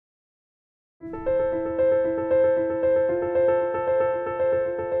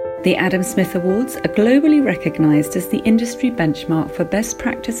The Adam Smith Awards are globally recognised as the industry benchmark for best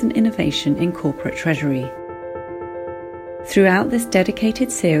practice and innovation in corporate treasury. Throughout this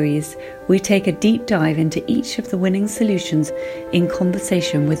dedicated series, we take a deep dive into each of the winning solutions in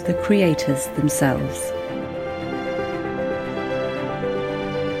conversation with the creators themselves.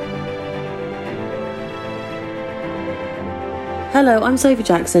 Hello, I'm Sophie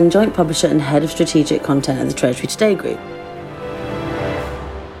Jackson, Joint Publisher and Head of Strategic Content at the Treasury Today Group.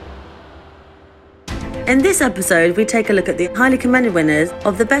 In this episode, we take a look at the highly commended winners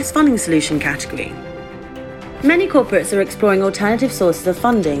of the Best Funding Solution category. Many corporates are exploring alternative sources of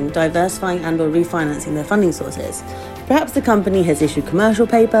funding, diversifying and/or refinancing their funding sources. Perhaps the company has issued commercial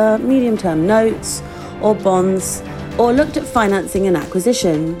paper, medium-term notes, or bonds, or looked at financing and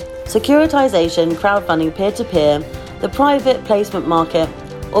acquisition, securitization, crowdfunding, peer-to-peer, the private placement market,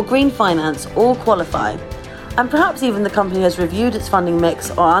 or green finance all qualify. And perhaps even the company has reviewed its funding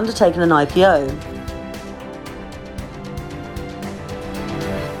mix or undertaken an IPO.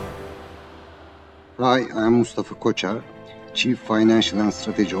 Hi, I'm Mustafa Koçar, Chief Financial and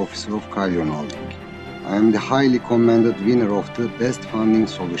Strategy Officer of Kalyon Holding. I am the highly commended winner of the Best Funding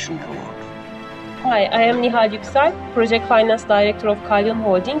Solution Award. Hi, I am Nihal Yüksel, Project Finance Director of Kalyon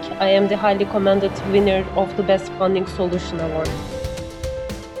Holding. I am the highly commended winner of the Best Funding Solution Award.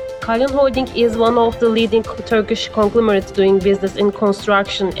 Kalyon Holding is one of the leading Turkish conglomerates doing business in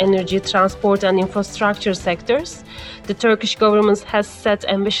construction, energy, transport and infrastructure sectors. The Turkish government has set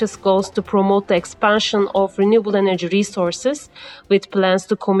ambitious goals to promote the expansion of renewable energy resources, with plans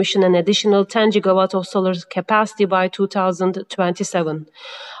to commission an additional 10 gigawatts of solar capacity by 2027.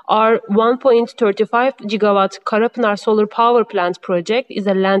 Our 1.35 gigawatt Karapınar solar power plant project is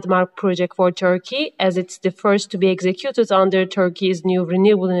a landmark project for Turkey, as it's the first to be executed under Turkey's new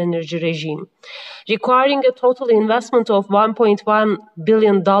renewable energy regime. Requiring a total investment of $1.1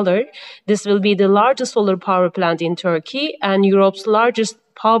 billion, this will be the largest solar power plant in Turkey and Europe's largest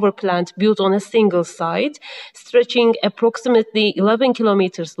power plant built on a single site, stretching approximately 11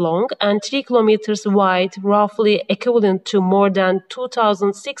 kilometers long and 3 kilometers wide, roughly equivalent to more than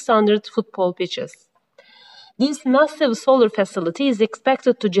 2,600 football pitches. This massive solar facility is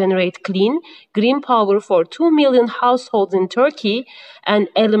expected to generate clean, green power for 2 million households in Turkey and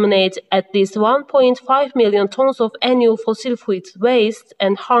eliminate at least 1.5 million tons of annual fossil fuel waste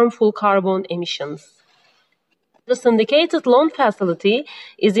and harmful carbon emissions. The syndicated loan facility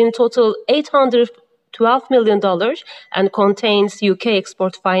is in total $812 million and contains UK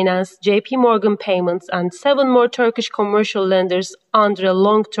Export Finance, JP Morgan Payments, and 7 more Turkish commercial lenders under a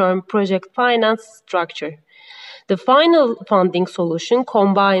long-term project finance structure. The final funding solution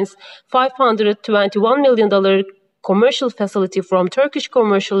combines $521 million commercial facility from Turkish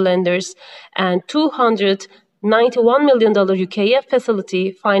commercial lenders and $291 million UKF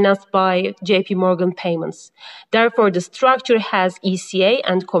facility financed by JP Morgan Payments. Therefore, the structure has ECA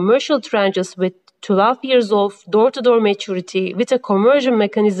and commercial tranches with 12 years of door-to-door maturity with a conversion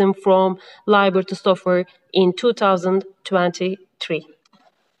mechanism from LIBOR to SOFR in 2023.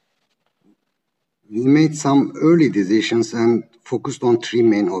 We made some early decisions and focused on 3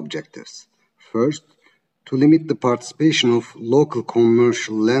 main objectives. First, to limit the participation of local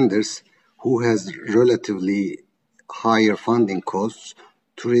commercial lenders who has relatively higher funding costs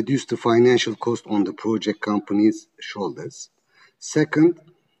to reduce the financial cost on the project company's shoulders. Second,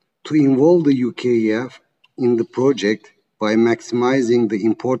 to involve the UKEF in the project by maximizing the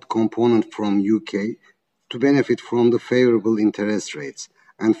import component from UK to benefit from the favorable interest rates.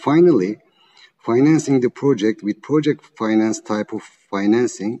 And finally, financing the project with project finance type of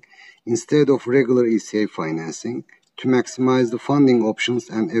financing instead of regular ECA financing to maximize the funding options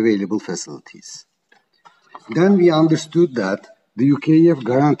and available facilities. Then we understood that the UKEF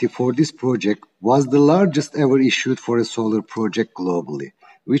guarantee for this project was the largest ever issued for a solar project globally,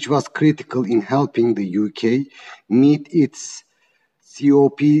 which was critical in helping the UK meet its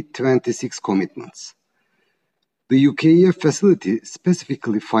COP26 commitments. The UKEF facility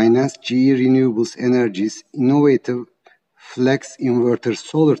specifically financed GE Renewables Energy's innovative flex inverter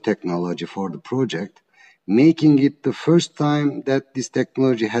solar technology for the project, making it the first time that this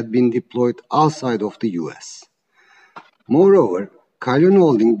technology had been deployed outside of the US. Moreover, Kalyon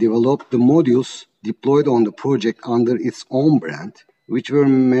Holding developed the modules deployed on the project under its own brand, which were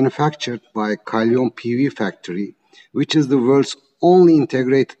manufactured by Kalyon PV Factory, which is the world's only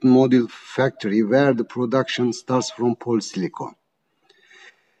integrated module factory where the production starts from polysilicon.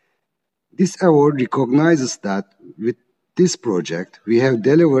 This award recognizes that with this project, we have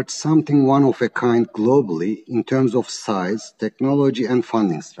delivered something one of a kind globally in terms of size, technology, and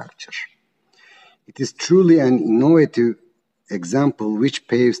funding structure. It is truly an innovative example which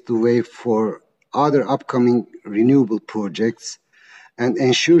paves the way for other upcoming renewable projects and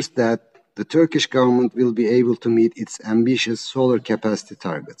ensures that the Turkish government will be able to meet its ambitious solar capacity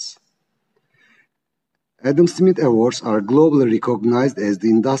targets. Adam Smith Awards are globally recognized as the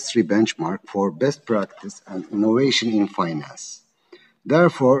industry benchmark for best practice and innovation in finance.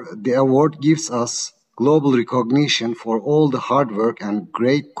 Therefore, the award gives us global recognition for all the hard work and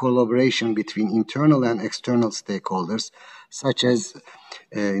great collaboration between internal and external stakeholders, such as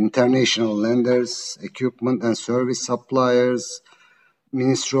international lenders, equipment and service suppliers,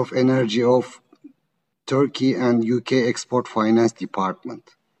 Ministry of Energy of Turkey and UK Export Finance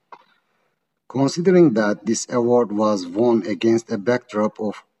Department. Considering that this award was won against a backdrop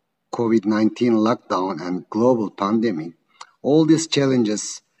of COVID-19 lockdown and global pandemic, all these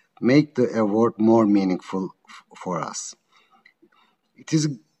challenges make the award more meaningful for us. It is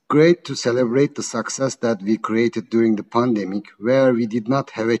great to celebrate the success that we created during the pandemic, where we did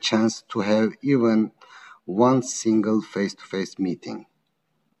not have a chance to have even one single face-to-face meeting.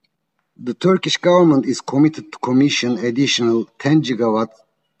 The Turkish government is committed to commission additional 10 gigawatts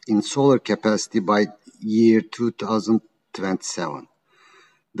in solar capacity by year 2027.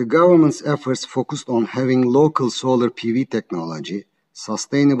 The government's efforts focused on having local solar PV technology,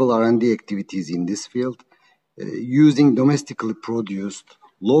 sustainable R&D activities in this field, using domestically produced,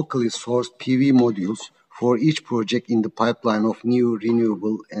 locally sourced PV modules for each project in the pipeline of new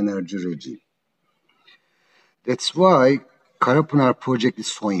renewable energy regime. That's why Karapınar project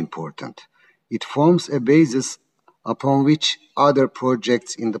is so important. It forms a basis upon which other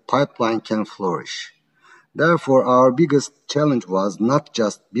projects in the pipeline can flourish. Therefore, our biggest challenge was not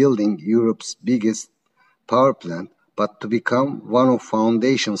just building Europe's biggest power plant, but to become one of the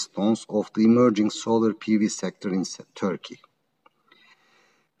foundation stones of the emerging solar PV sector in Turkey.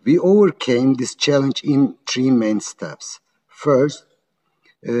 We overcame this challenge in three main steps. First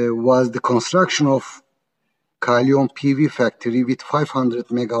was the construction of Kalyon PV factory with 500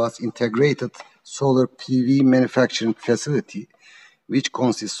 megawatts integrated solar PV manufacturing facility, which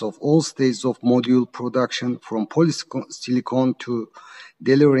consists of all stages of module production from polysilicon to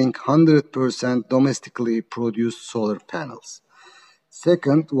delivering 100% domestically produced solar panels.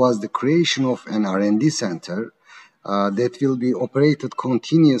 Second was the creation of an R&D center that will be operated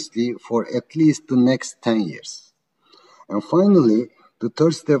continuously for at least the next 10 years. And finally, the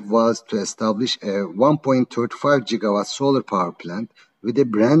third step was to establish a 1.35 gigawatt solar power plant with a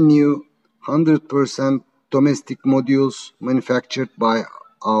brand new 100% domestic modules manufactured by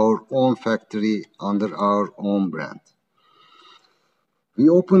our own factory under our own brand. We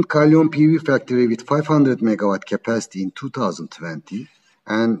opened Kalyon PV factory with 500 megawatt capacity in 2020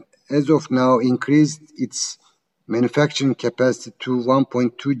 and as of now increased its manufacturing capacity to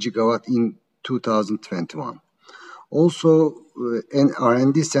 1.2 gigawatt in 2021. Also, an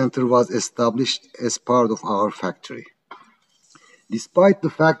R&D center was established as part of our factory. Despite the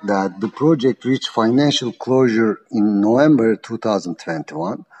fact that the project reached financial closure in November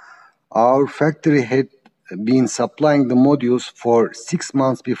 2021, our factory had been supplying the modules for 6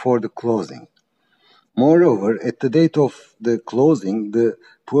 months before the closing. Moreover, at the date of the closing, the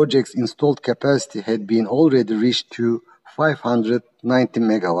project's installed capacity had been already reached to 590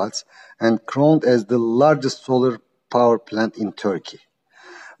 megawatts and crowned as the largest solar power plant in Turkey,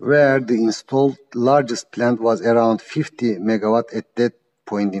 where the installed largest plant was around 50 megawatt at that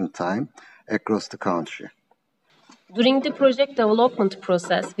point in time across the country. During the project development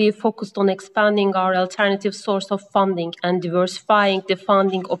process, we focused on expanding our alternative source of funding and diversifying the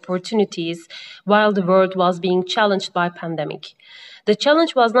funding opportunities while the world was being challenged by pandemic. The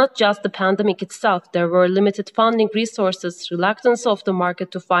challenge was not just the pandemic itself. There were limited funding resources, reluctance of the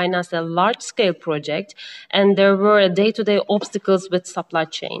market to finance a large-scale project, and there were day-to-day obstacles with supply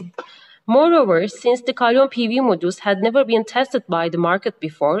chain. Moreover, since the Kalyon PV modules had never been tested by the market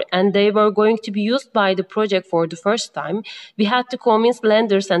before and they were going to be used by the project for the first time, we had to convince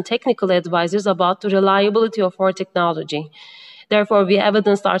lenders and technical advisors about the reliability of our technology. Therefore, we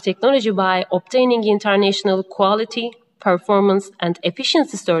evidenced our technology by obtaining international quality, performance, and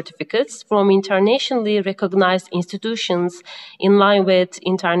efficiency certificates from internationally recognized institutions in line with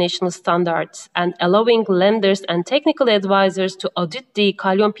international standards and allowing lenders and technical advisors to audit the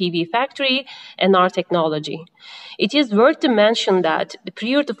Kalyon PV factory and our technology. It is worth to mention that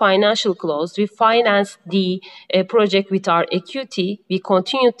prior to financial close, we financed the project with our equity. We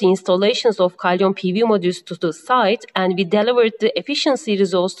continued the installations of Kalyon PV modules to the site, and we delivered the efficiency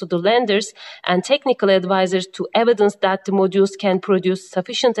results to the lenders and technical advisors to evidence that the modules can produce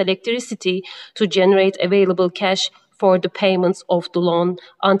sufficient electricity to generate available cash for the payments of the loan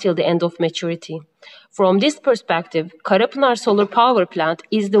until the end of maturity. From this perspective, Karapınar Solar Power Plant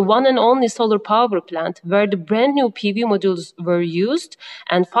is the one and only solar power plant where the brand new PV modules were used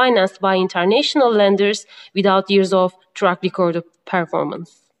and financed by international lenders without years of track record of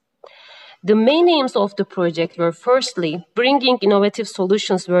performance. The main aims of the project were firstly, bringing innovative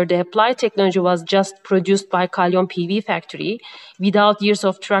solutions where the applied technology was just produced by Kalyon PV factory without years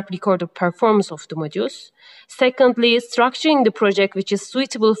of track record of performance of the modules. Secondly, structuring the project which is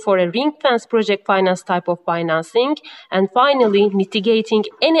suitable for a ring-fence project finance type of financing. And finally, mitigating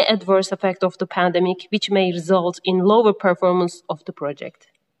any adverse effect of the pandemic which may result in lower performance of the project.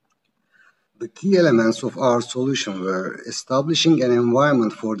 The key elements of our solution were establishing an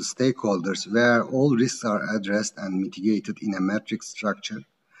environment for the stakeholders where all risks are addressed and mitigated in a matrix structure,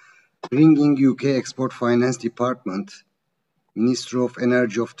 bringing UK Export Finance Department, Ministry of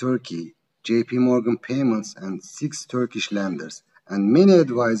Energy of Turkey, JP Morgan Payments and 6 Turkish lenders and many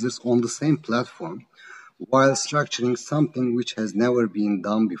advisors on the same platform while structuring something which has never been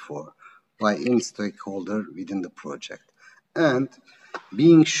done before by any stakeholder within the project, and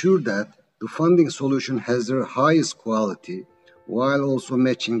being sure that the funding solution has their highest quality while also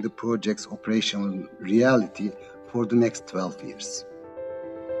matching the project's operational reality for the next 12 years.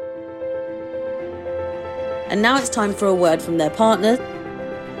 And now it's time for a word from their partners.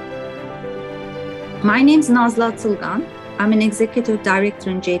 My name is Nazlı Atılgan. I'm an executive director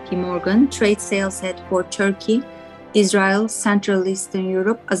in JP Morgan, trade sales head for Turkey, Israel, Central Eastern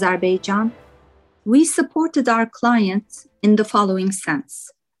Europe, Azerbaijan. We supported our clients in the following sense.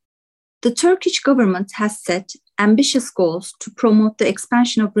 The Turkish government has set ambitious goals to promote the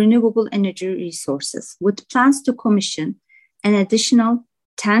expansion of renewable energy resources, with plans to commission an additional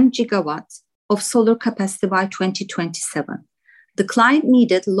 10 gigawatts of solar capacity by 2027. The client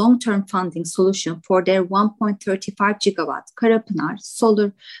needed long-term funding solution for their 1.35 gigawatt Karapınar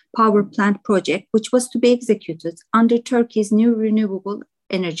solar power plant project, which was to be executed under Turkey's new renewable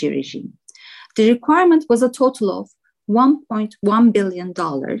energy regime. The requirement was a total of $1.1 billion,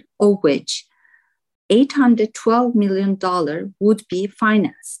 of which $812 million would be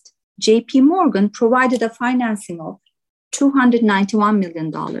financed. JP Morgan provided a financing of $291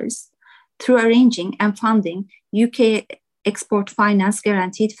 million through arranging and funding UK Export Finance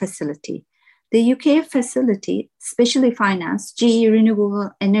Guaranteed Facility. The UK facility specially financed GE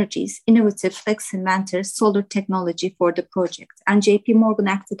Renewable Energy's innovative Flex Inventor solar technology for the project, and JP Morgan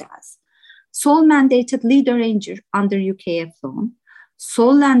acted as sole mandated lead arranger under UKF loan,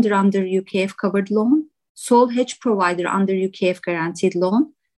 sole lender under UKF covered loan, sole hedge provider under UKF guaranteed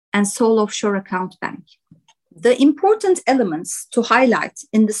loan, and sole offshore account bank. The important elements to highlight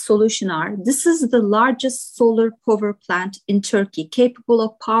in this solution are: this is the largest solar power plant in Turkey, capable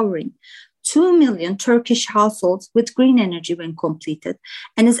of powering 2 million Turkish households with green energy when completed,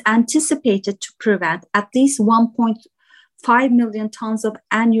 and is anticipated to prevent at least 1.5 million tons of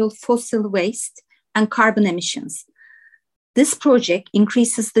annual fossil waste and carbon emissions. This project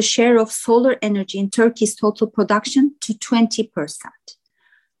increases the share of solar energy in Turkey's total production to 20%.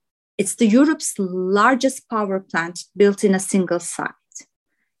 It's Europe's largest power plant built in a single site.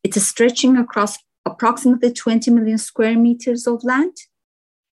 It is stretching across approximately 20 million square meters of land,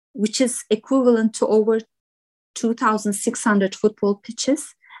 which is equivalent to over 2,600 football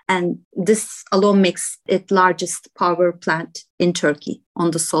pitches. And this alone makes it largest power plant in Turkey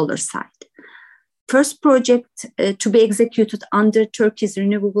on the solar side. First project to be executed under Turkey's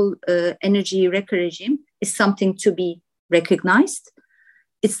renewable energy RECA regime is something to be recognized.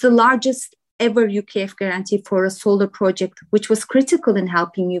 It's the largest ever UKF guarantee for a solar project, which was critical in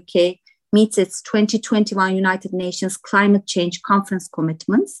helping UK meet its 2021 United Nations Climate Change Conference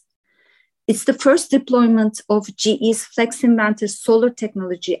commitments. It's the first deployment of GE's Flex Inventor solar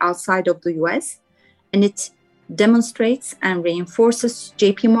technology outside of the US, and it demonstrates and reinforces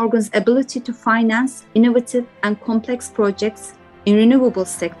JP Morgan's ability to finance innovative and complex projects in renewable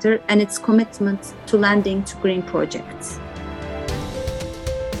sector and its commitment to lending to green projects.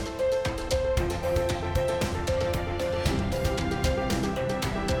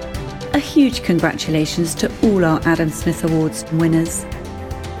 A huge congratulations to all our Adam Smith Awards winners.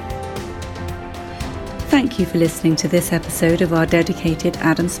 Thank you for listening to this episode of our dedicated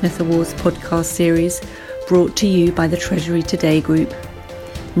Adam Smith Awards podcast series, brought to you by the Treasury Today Group.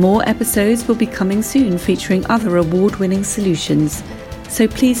 More episodes will be coming soon featuring other award-winning solutions, so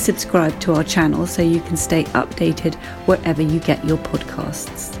please subscribe to our channel so you can stay updated wherever you get your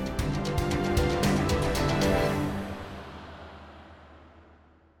podcasts.